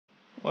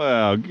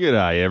Well,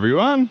 g'day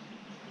everyone.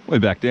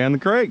 We're back down the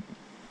creek.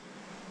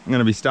 I'm going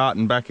to be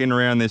starting back in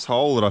around this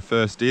hole that I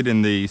first did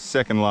in the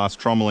second last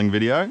trommeling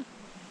video.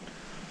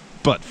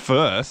 But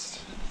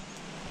first,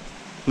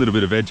 a little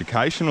bit of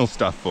educational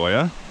stuff for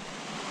you.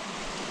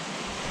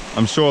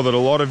 I'm sure that a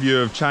lot of you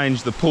have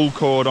changed the pull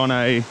cord on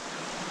a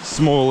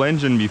small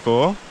engine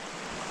before.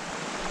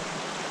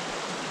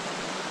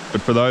 But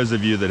for those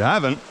of you that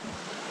haven't,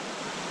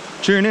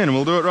 tune in and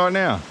we'll do it right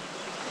now.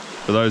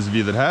 For those of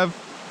you that have,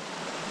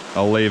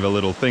 I'll leave a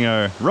little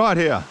thingo right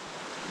here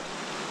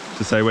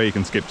to say where you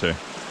can skip to.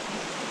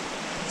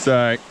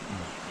 So,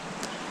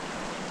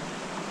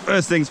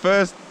 first things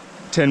first,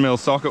 10mm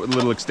socket with a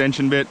little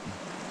extension bit.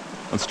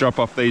 Let's drop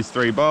off these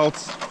 3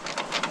 bolts.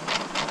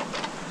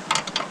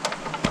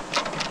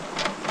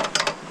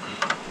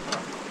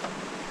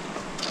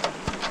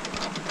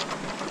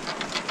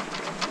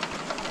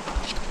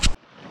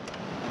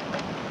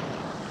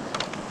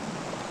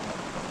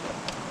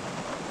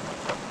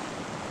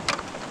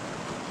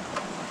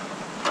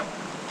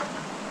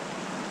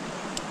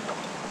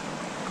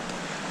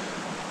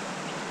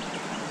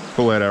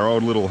 Pull out our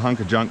old little hunk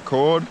of junk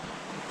cord.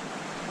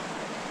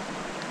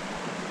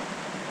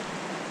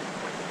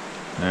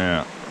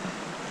 Now,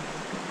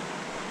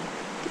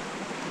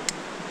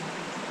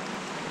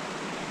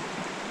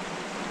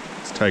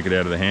 let's take it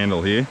out of the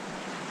handle here.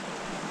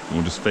 And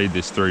we'll just feed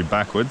this through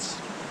backwards.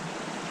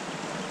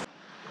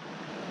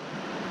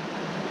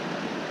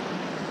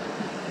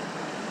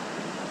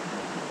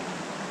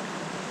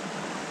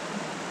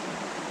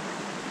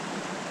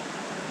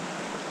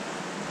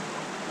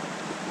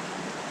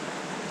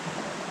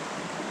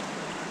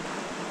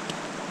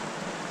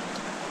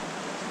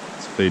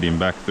 Feed him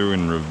back through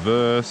in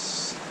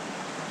reverse.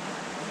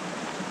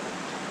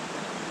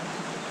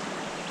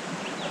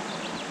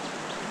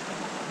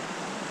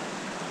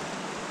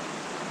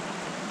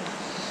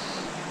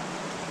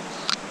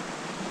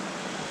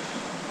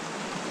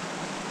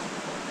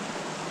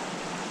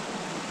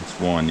 Let's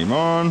wind him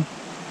on.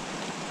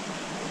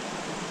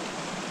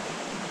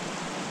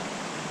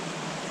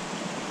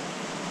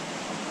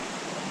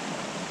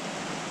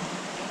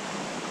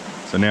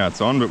 So now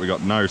it's on, but we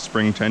got no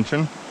spring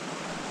tension.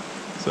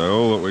 So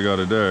all that we got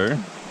to do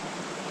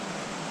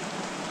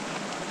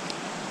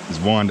is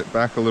wind it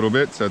back a little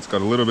bit so it's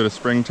got a little bit of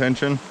spring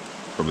tension.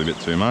 Probably a bit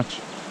too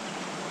much.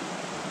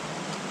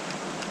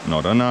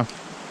 Not enough.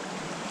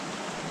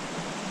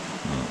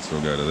 Right, so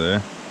we'll go to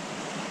there.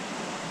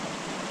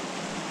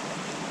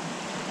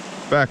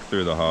 Back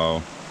through the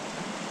hole.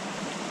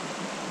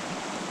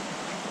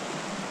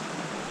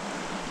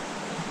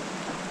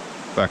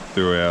 Back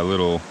through our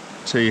little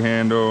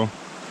T-handle.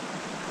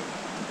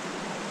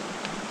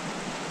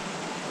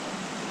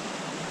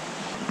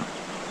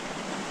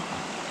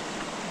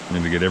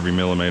 Need to get every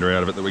millimetre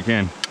out of it that we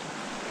can.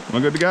 We're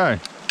good to go.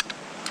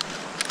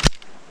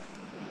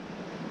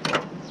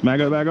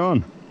 Smago back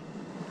on.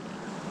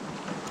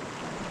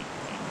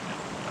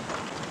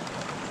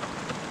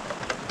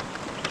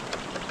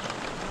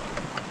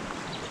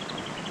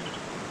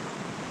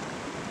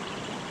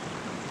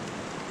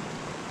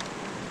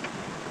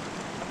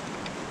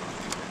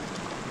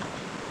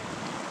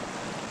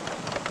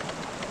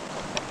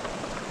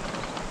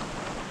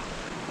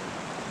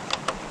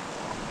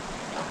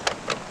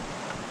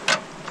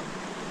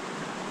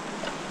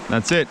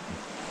 That's it.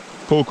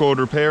 Pull cord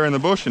repair in the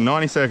bush in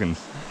 90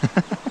 seconds.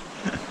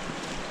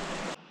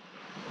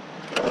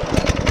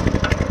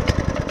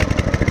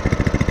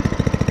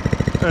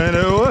 And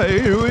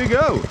away we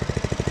go.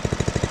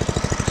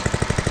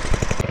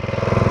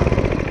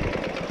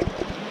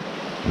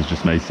 It's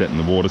just me setting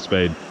the water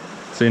speed.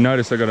 So you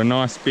notice I got a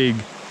nice big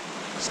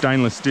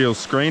stainless steel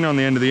screen on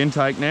the end of the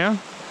intake now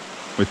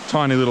with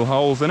tiny little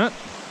holes in it.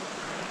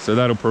 So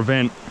that'll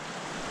prevent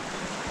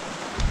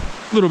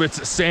little bits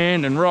of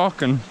sand and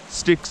rock and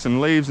sticks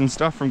and leaves and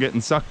stuff from getting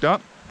sucked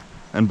up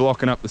and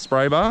blocking up the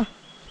spray bar.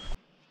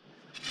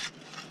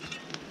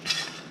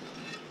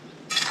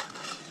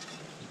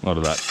 A lot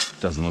of that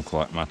doesn't look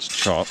like much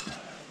chop,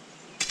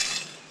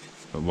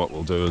 but what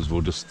we'll do is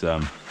we'll just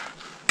take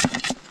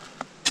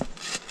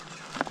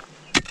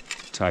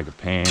a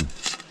pan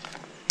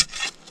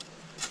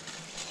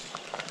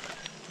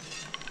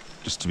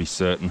just to be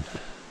certain,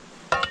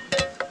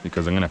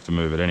 because I'm gonna have to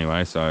move it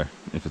anyway, so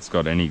if it's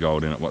got any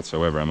gold in it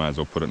whatsoever, I may as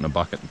well put it in a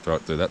bucket and throw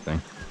it through that thing.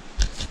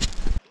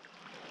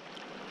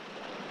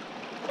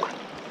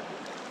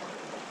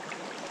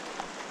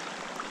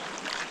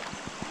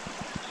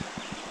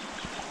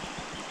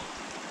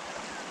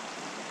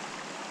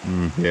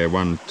 Yeah,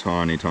 one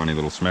tiny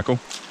little smeckle.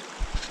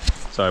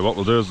 So what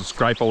we'll do is we'll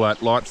scrape all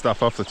that light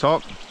stuff off the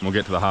top, and we'll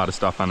get to the harder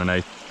stuff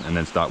underneath and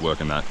then start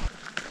working that.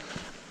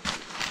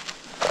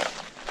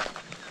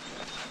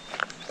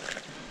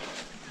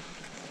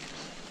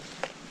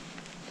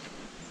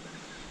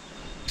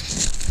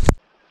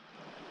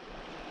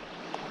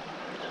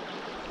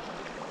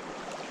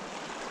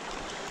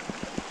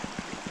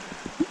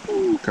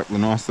 Ooh, couple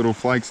of nice little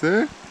flakes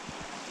there.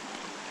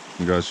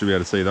 You guys should be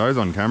able to see those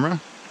on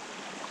camera.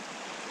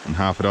 And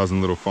half a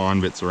dozen little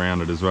fine bits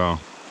around it as well.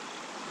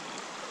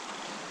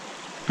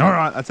 All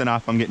right, that's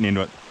enough. I'm getting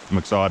into it. I'm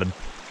excited.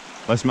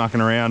 Less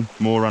mucking around,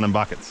 more running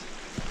buckets.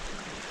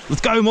 Let's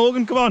go,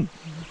 Morgan, come on.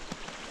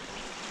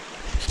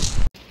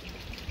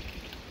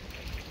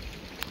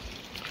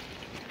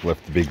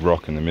 Left the big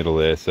rock in the middle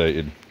there so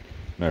you'd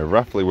know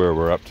roughly where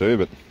we're up to,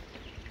 but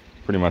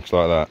pretty much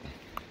like that.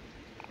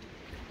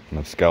 And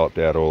I've scalloped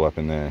out all up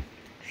in there.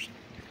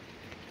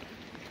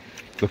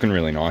 It's looking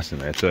really nice in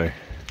there too.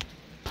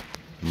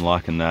 I'm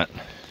liking that.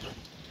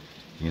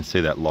 You can see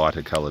that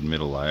lighter coloured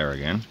middle layer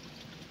again,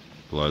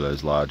 below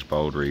those large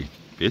bouldery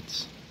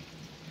bits.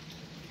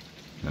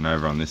 And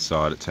over on this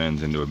side it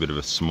turns into a bit of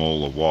a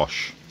smaller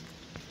wash.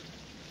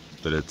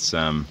 But it's,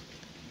 you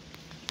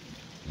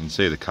can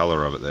see the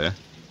colour of it there.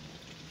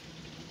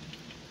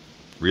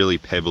 Really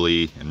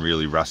pebbly and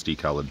really rusty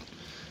coloured,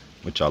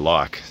 which I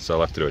like. So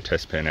I'll have to do a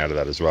test pan out of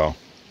that as well.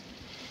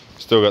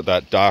 Still got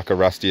that darker,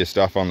 rustier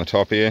stuff on the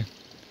top here.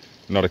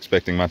 Not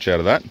expecting much out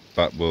of that,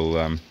 but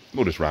we'll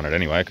just run it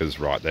anyway because it's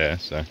right there.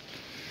 So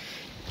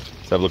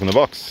let's have a look in the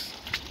box.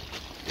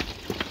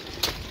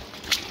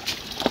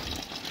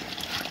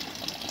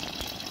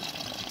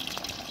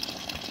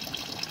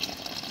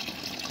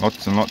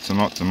 Lots and lots and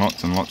lots and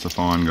lots and lots of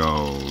fine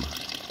gold.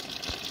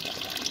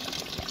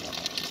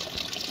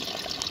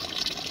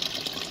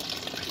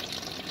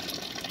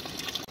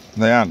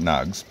 They aren't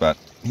nugs, but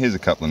here's a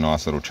couple of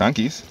nice little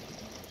chunkies.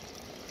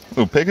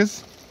 Little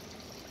pickers.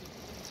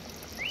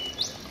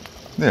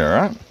 They're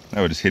alright.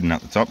 They were just hidden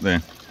up the top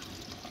there.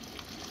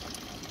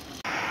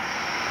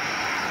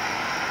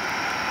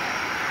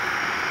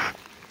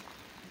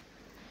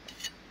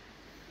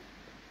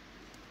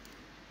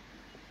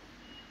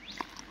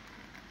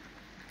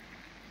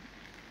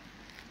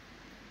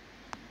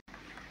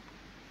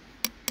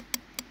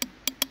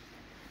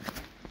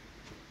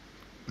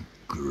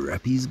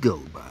 Grappy's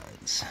gold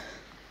mines.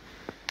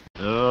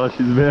 Oh,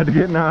 she's about to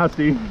get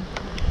nasty.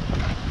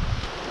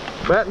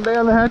 Batten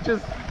down the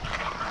hatches.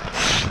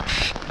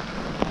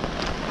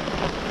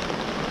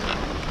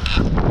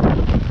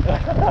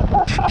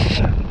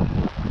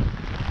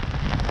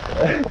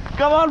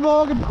 Come on,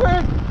 Morgan,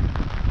 quick!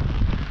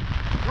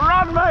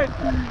 Run, mate!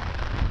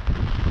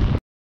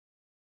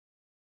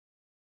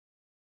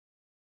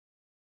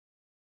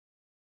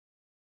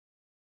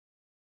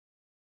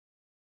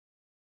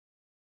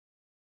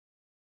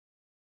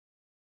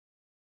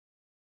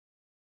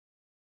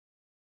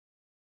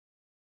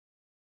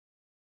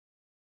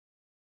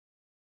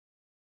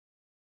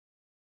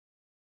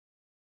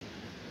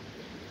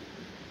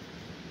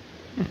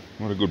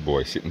 What a good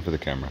boy, sitting for the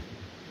camera.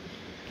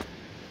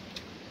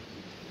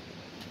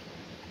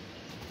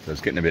 So I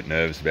was getting a bit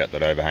nervous about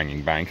that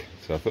overhanging bank,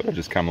 so I thought I'd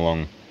just come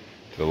along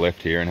to the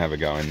left here and have a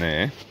go in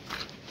there.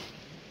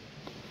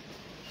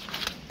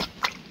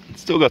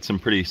 It's still got some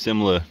pretty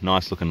similar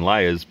nice looking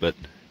layers, but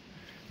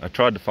I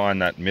tried to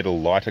find that middle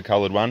lighter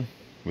coloured one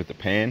with the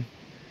pan,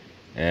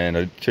 and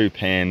I did 2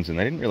 pans and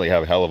they didn't really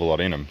have a hell of a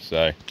lot in them,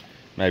 so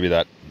maybe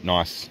that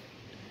nice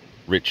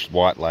rich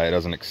white layer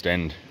doesn't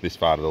extend this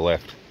far to the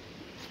left.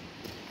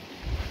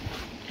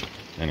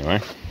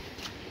 Anyway,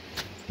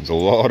 there's a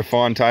lot of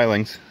fine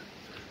tailings.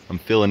 I'm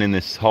filling in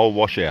this whole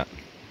washout,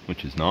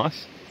 which is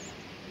nice.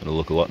 It'll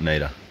look a lot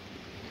neater.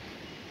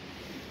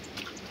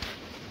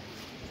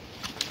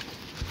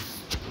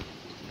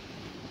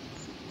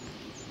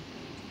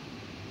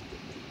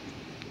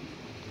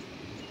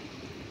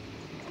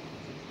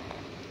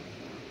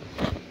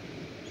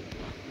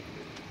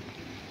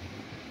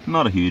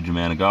 Not a huge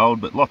amount of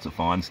gold, but lots of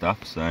fine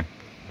stuff, so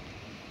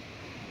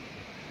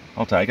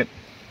I'll take it.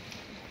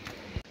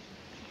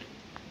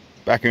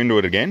 Back into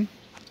it again.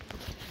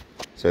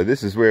 So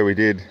this is where we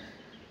did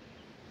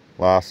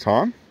last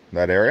time,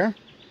 that area.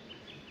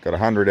 Got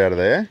 100 out of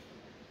there.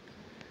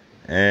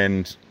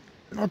 And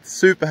not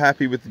super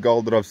happy with the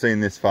gold that I've seen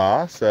this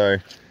far, so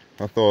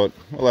I thought,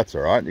 well, that's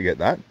all right, you get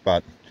that.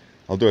 But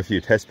I'll do a few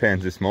test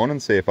pans this morning,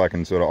 see if I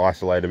can sort of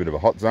isolate a bit of a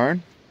hot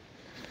zone.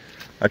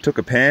 I took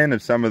a pan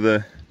of some of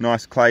the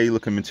nice clayey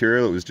looking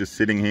material that was just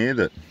sitting here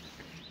that,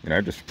 you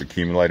know, just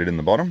accumulated in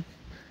the bottom.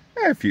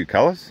 A few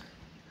colours.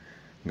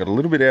 Got a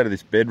little bit out of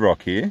this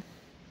bedrock here.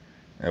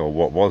 Well,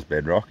 what was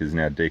bedrock is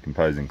now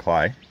decomposing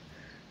clay.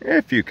 Yeah,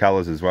 a few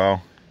colours as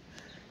well.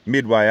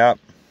 Midway up,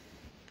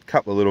 a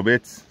couple of little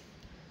bits.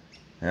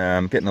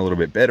 Getting a little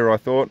bit better, I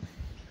thought.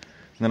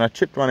 And then I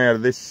chipped one out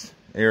of this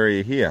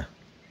area here.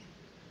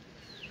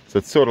 So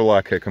it's sort of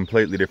like a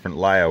completely different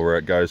layer where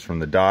it goes from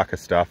the darker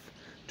stuff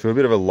to a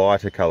bit of a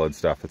lighter coloured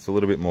stuff. It's a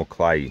little bit more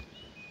clayey.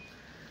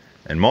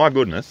 And my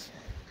goodness,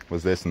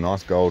 was there some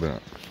nice gold in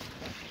it.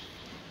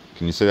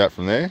 Can you see that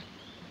from there?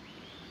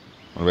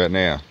 What about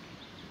now?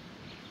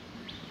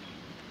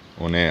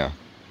 Or now?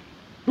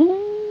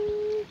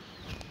 Ooh.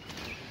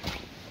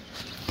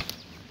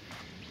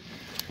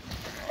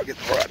 I'll get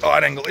the right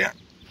light angle here.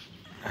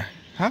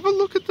 Have a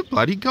look at the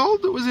bloody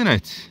gold that was in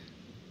it.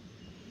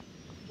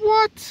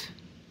 What?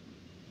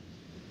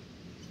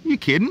 You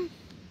kidding?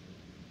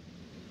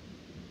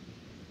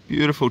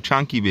 Beautiful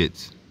chunky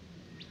bits.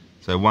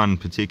 So one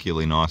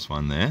particularly nice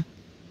one there.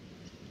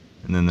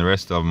 And then the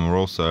rest of them are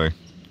also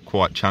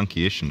quite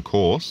chunky-ish and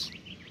coarse.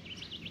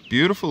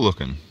 Beautiful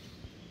looking.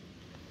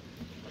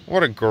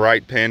 What a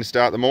great pan to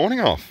start the morning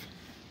off.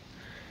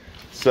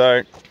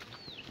 So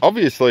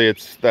obviously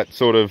it's that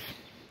sort of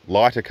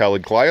lighter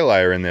coloured clay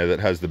layer in there that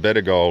has the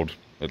better gold,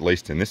 at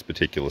least in this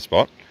particular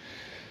spot.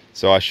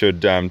 So I should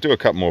do a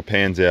couple more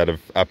pans out of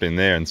up in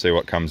there and see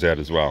what comes out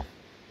as well.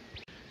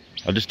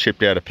 I just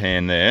chipped out a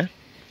pan there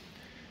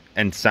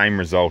and same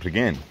result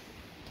again.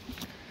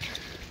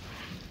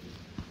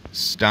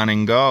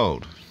 Stunning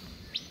gold.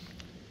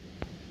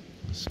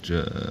 It's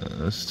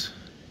just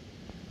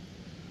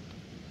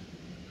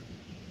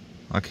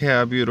like,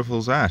 how beautiful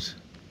is that?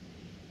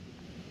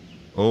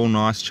 All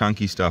nice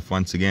chunky stuff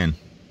once again.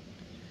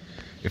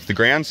 If the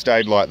ground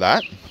stayed like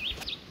that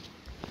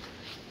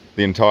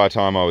the entire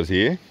time I was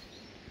here,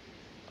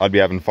 I'd be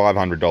having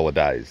 $500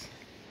 days.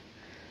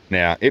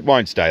 Now, it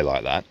won't stay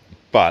like that,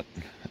 but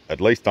at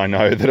least I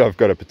know that I've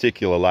got a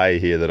particular layer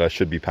here that I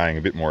should be paying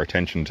a bit more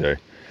attention to.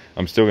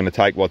 I'm still going to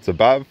take what's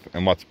above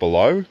and what's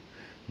below.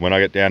 When I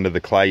get down to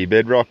the clayey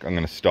bedrock, I'm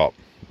going to stop.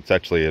 It's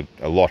actually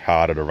a lot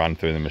harder to run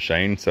through the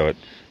machine, so it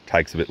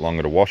takes a bit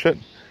longer to wash it.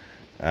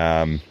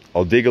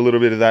 I'll dig a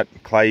little bit of that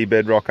clayey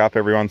bedrock up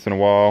every once in a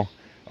while.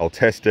 I'll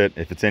test it.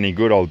 If it's any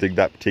good, I'll dig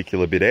that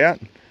particular bit out.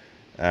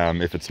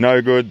 If it's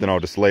no good, then I'll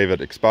just leave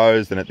it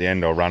exposed, and at the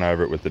end I'll run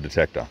over it with the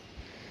detector.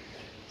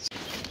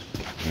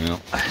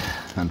 Well,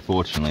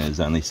 unfortunately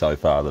there's only so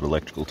far that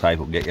electrical tape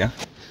will get you.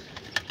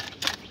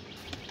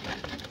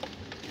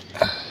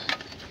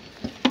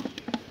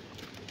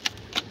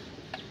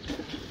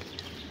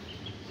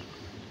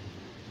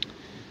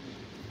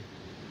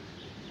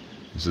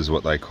 This is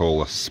what they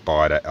call a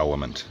spider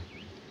element.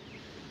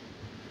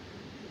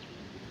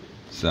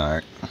 So,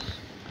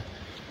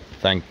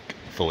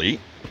 thankfully,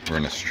 we're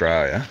in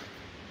Australia,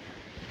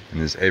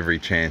 and there's every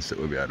chance that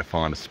we'll be able to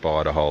find a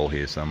spider hole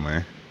here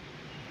somewhere.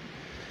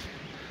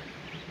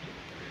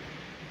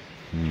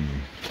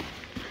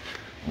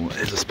 Well,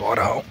 there's a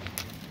spider hole.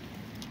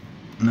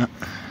 No.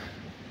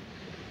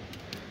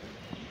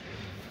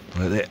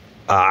 Where there?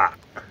 Ah!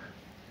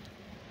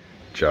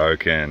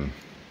 Joking.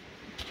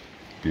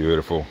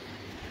 Beautiful.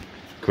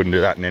 Couldn't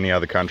do that in any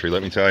other country,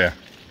 let me tell you.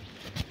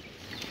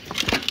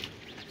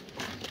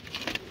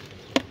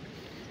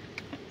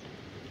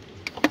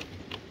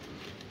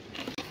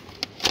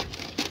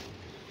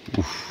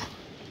 Oof.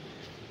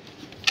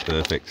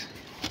 Perfect.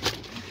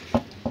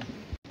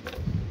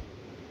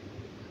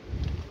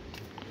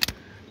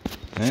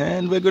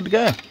 And we're good to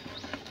go.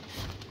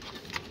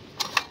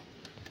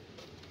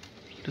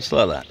 Just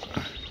like that.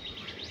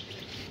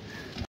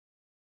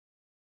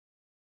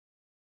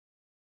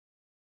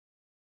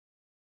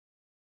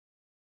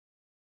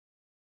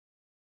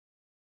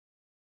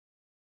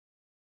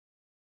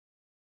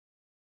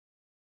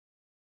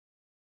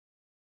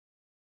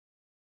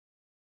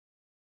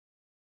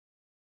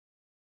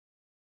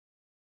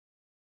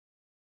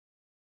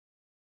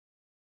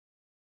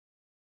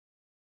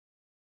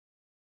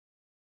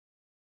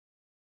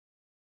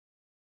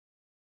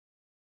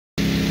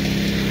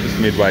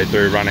 Midway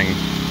through running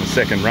the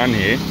second run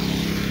here.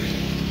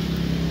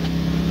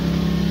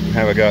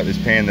 Have a go at this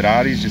pan that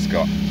Artie's just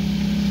got.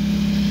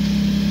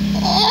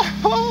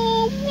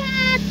 Oh,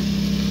 what?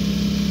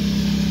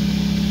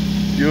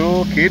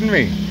 You're kidding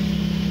me.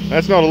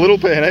 That's not a little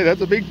pan, eh?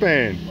 That's a big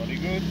pan. Bloody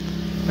good.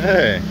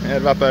 Hey, out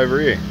of up over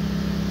here.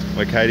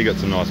 Where Katie got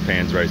some nice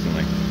pans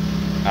recently.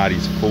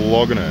 Artie's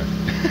flogging her.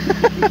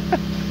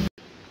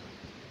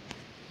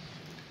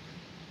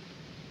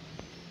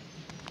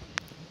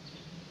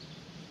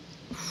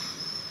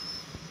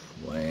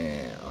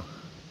 Wow.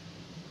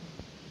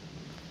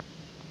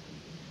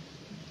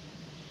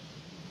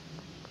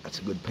 That's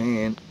a good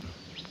pan.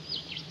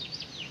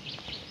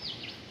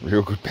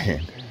 Real good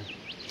pan.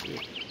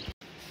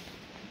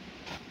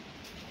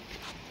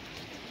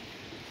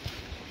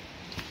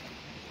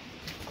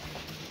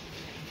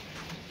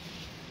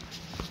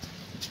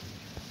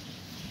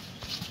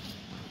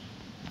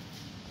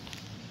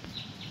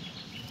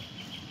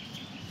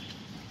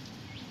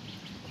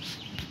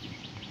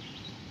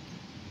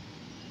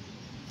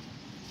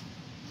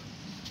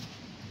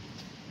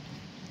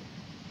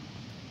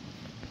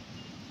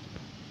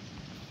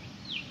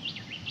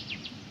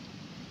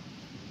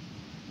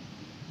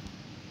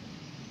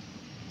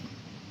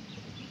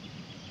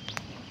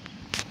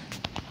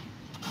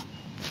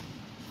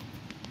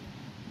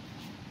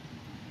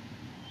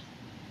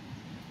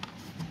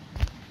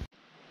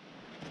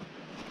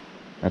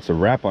 That's a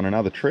wrap on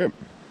another trip.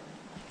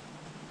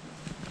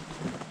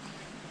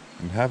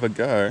 And have a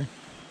go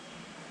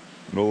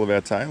at all of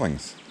our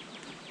tailings.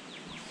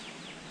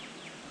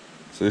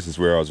 So this is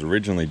where I was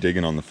originally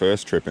digging on the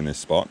first trip in this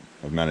spot.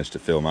 I've managed to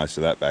fill most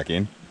of that back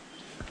in.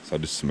 So I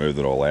just smooth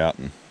it all out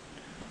and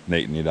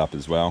neaten it up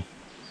as well.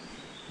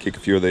 Kick a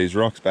few of these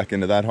rocks back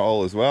into that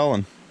hole as well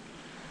and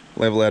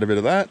level out a bit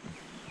of that.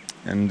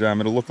 And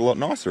it'll look a lot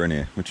nicer in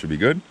here, which should be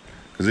good.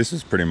 Because this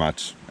is pretty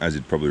much, as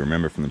you'd probably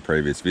remember from the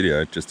previous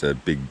video, just a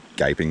big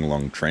gaping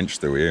long trench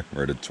through here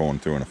where it had torn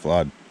through in a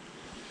flood.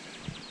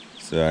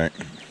 So,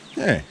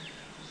 yeah.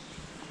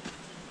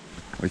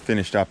 We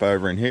finished up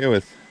over in here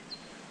with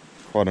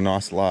Quite a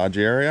nice large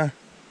area.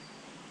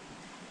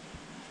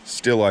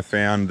 Still, I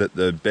found that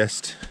the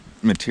best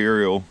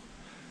material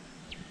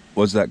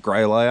was that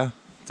grey layer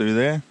through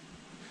there.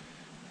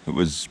 It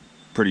was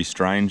pretty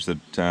strange that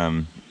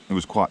it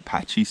was quite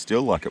patchy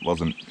still, like it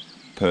wasn't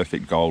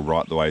perfect gold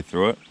right the way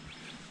through it.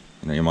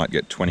 You know, you might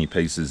get 20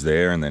 pieces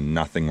there and then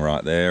nothing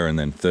right there and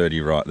then 30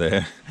 right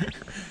there.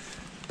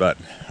 But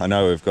I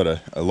know we've got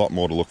a lot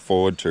more to look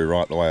forward to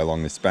right the way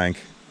along this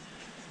bank,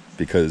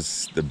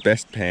 because the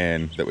best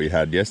pan that we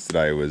had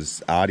yesterday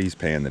was Artie's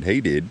pan that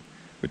he did,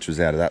 which was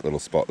out of that little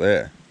spot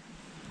there.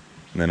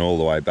 And then all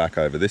the way back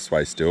over this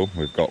way still,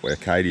 we've got where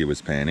Katie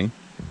was panning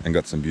and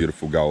got some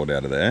beautiful gold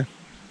out of there.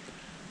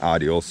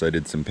 Artie also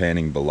did some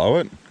panning below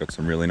it, got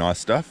some really nice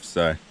stuff.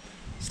 So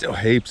still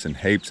heaps and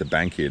heaps of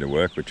bank here to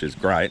work, which is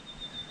great.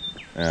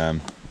 So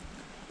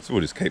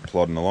we'll just keep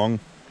plodding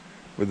along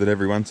with it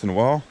every once in a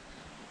while.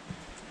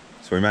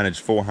 So we managed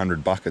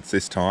 400 buckets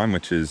this time,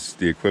 which is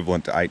the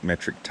equivalent to 8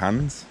 metric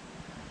tons.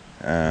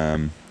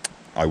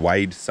 I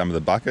weighed some of the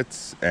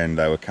buckets and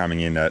they were coming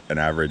in at an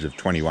average of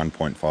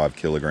 21.5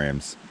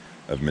 kilograms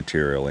of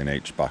material in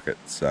each bucket.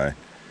 So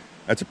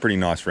that's a pretty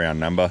nice round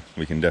number.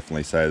 We can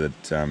definitely say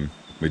that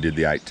we did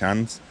the 8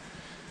 tons.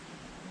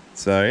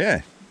 So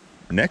yeah,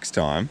 next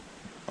time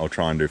I'll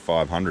try and do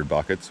 500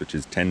 buckets, which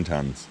is 10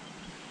 tons,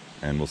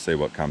 and we'll see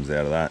what comes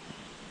out of that.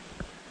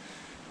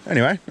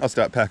 Anyway, I'll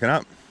start packing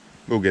up.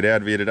 We'll get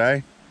out of here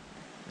today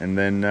and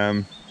then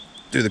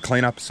do the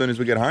cleanup as soon as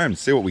we get home,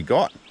 see what we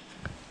got.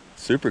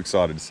 Super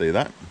excited to see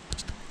that.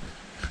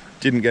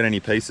 Didn't get any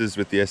pieces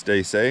with the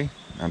SDC,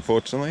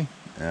 unfortunately,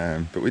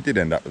 but we did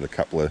end up with a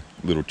couple of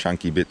little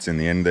chunky bits in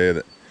the end there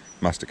that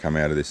must have come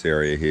out of this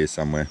area here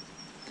somewhere.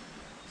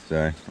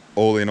 So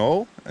all in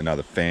all,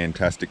 another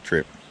fantastic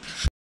trip.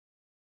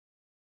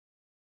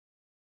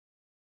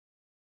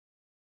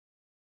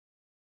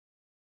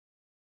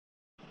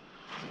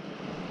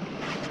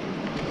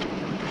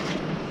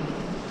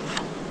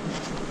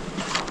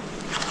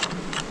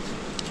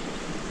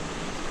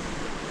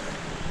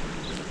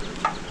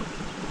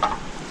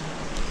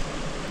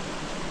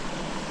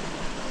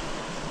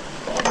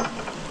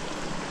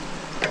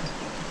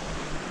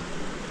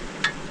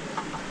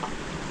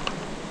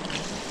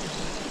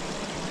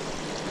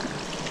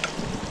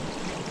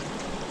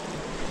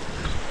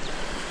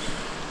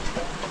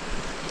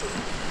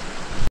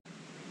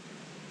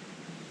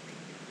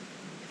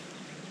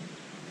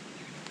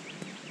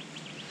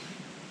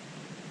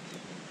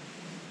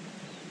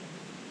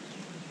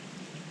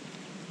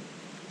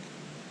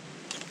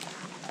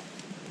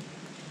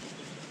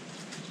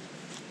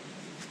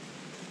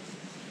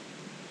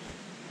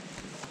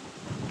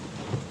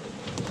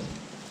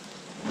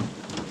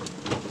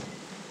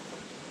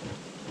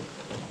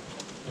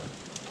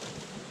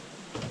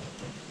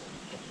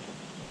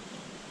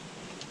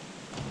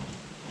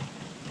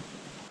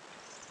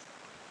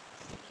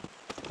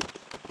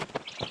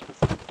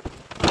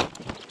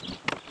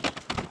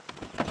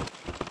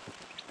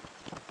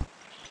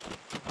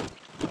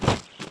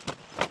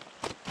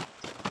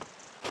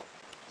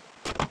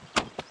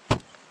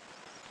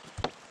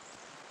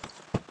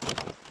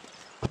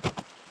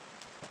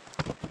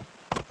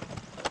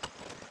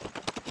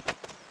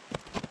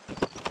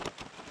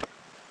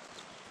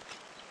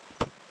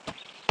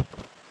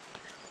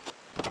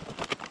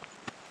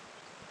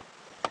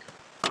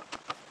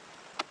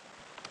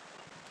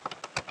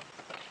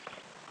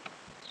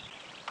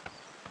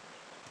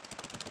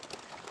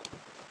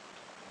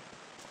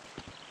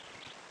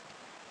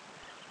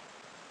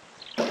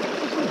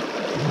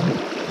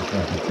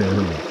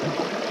 Terrible.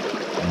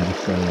 I'm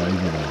just so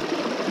lazy now.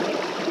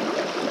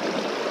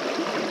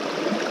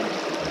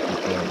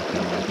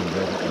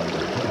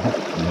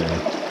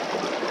 Yeah.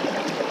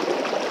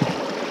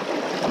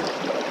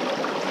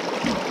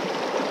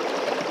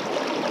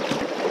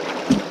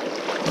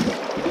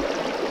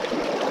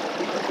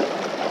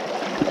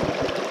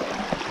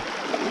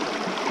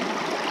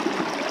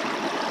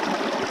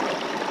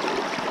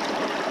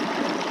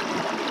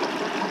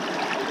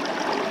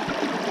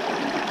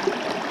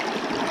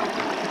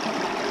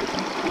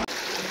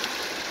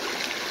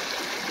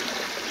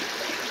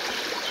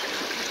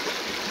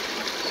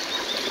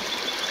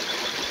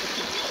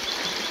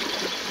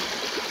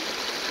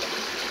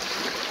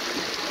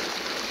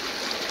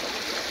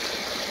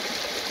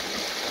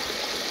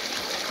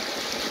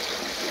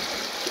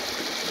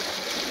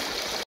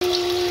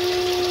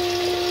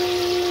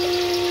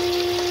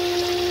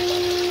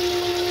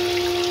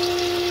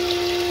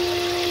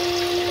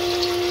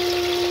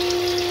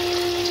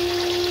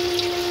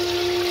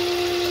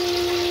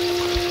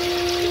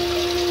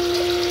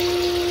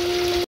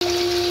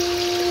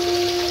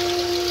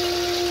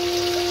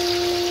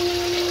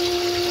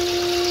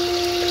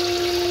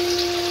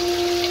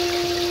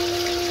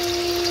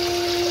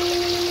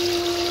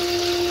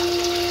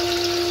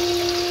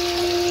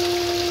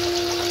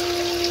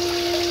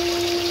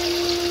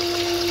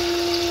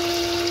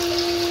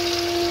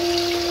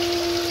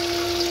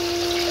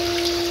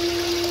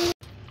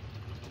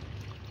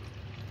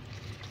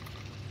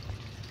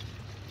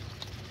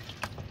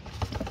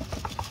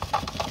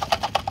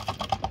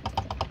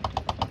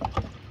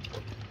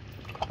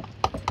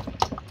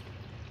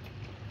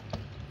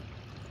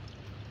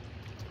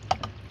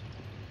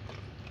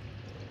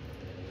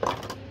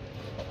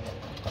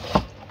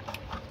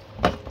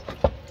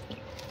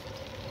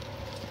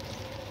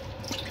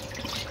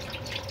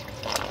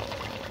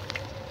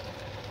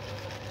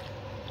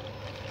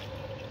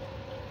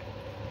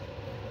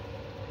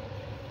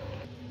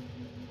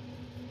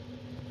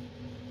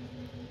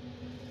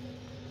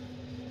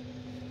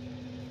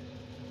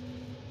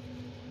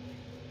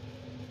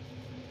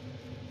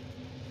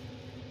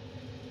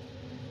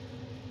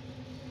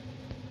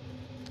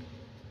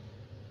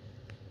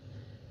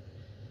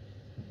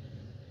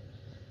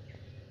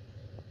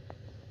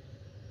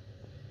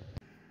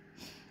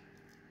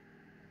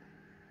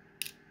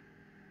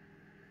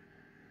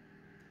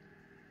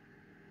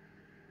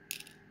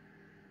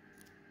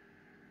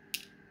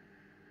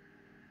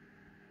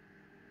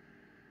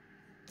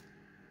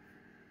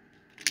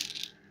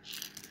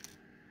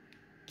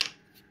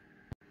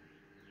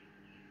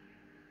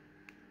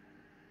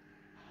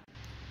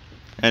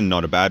 And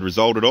not a bad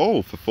result at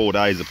all for 4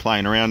 days of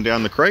playing around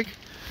down the creek.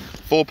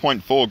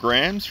 4.4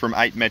 grams from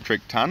 8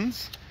 metric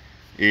tonnes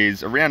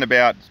is around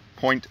about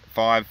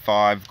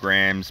 0.55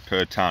 grams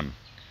per tonne,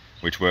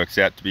 which works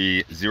out to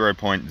be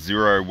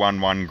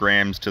 0.011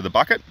 grams to the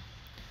bucket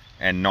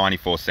and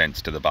 94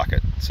 cents to the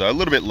bucket. So a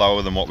little bit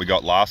lower than what we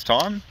got last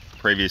time.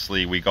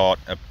 Previously we got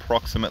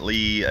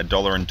approximately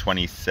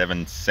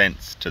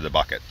 $1.27 to the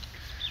bucket.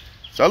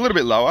 So a little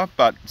bit lower,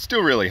 but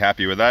still really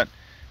happy with that.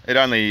 It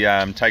only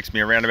takes me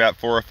around about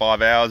 4 or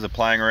 5 hours of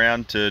playing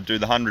around to do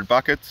the 100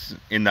 buckets.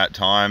 In that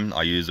time,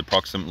 I use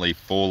approximately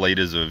 4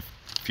 litres of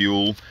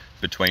fuel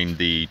between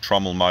the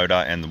trommel motor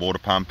and the water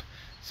pump.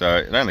 So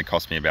it only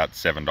cost me about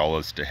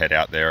 $7 to head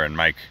out there and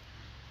make,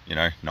 you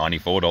know,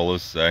 $94.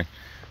 So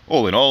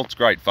all in all, it's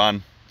great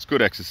fun. It's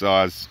good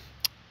exercise.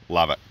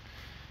 Love it.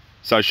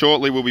 So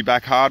shortly we'll be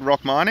back hard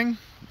rock mining.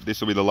 This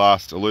will be the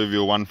last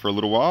alluvial one for a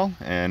little while,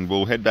 and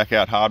we'll head back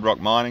out hard rock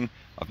mining.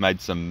 I've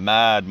made some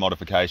mad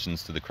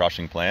modifications to the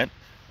crushing plant.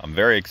 I'm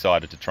very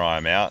excited to try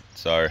them out,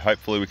 so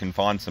hopefully we can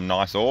find some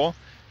nice ore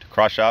to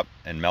crush up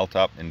and melt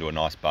up into a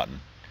nice button.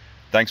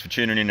 Thanks for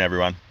tuning in,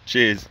 everyone.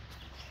 Cheers.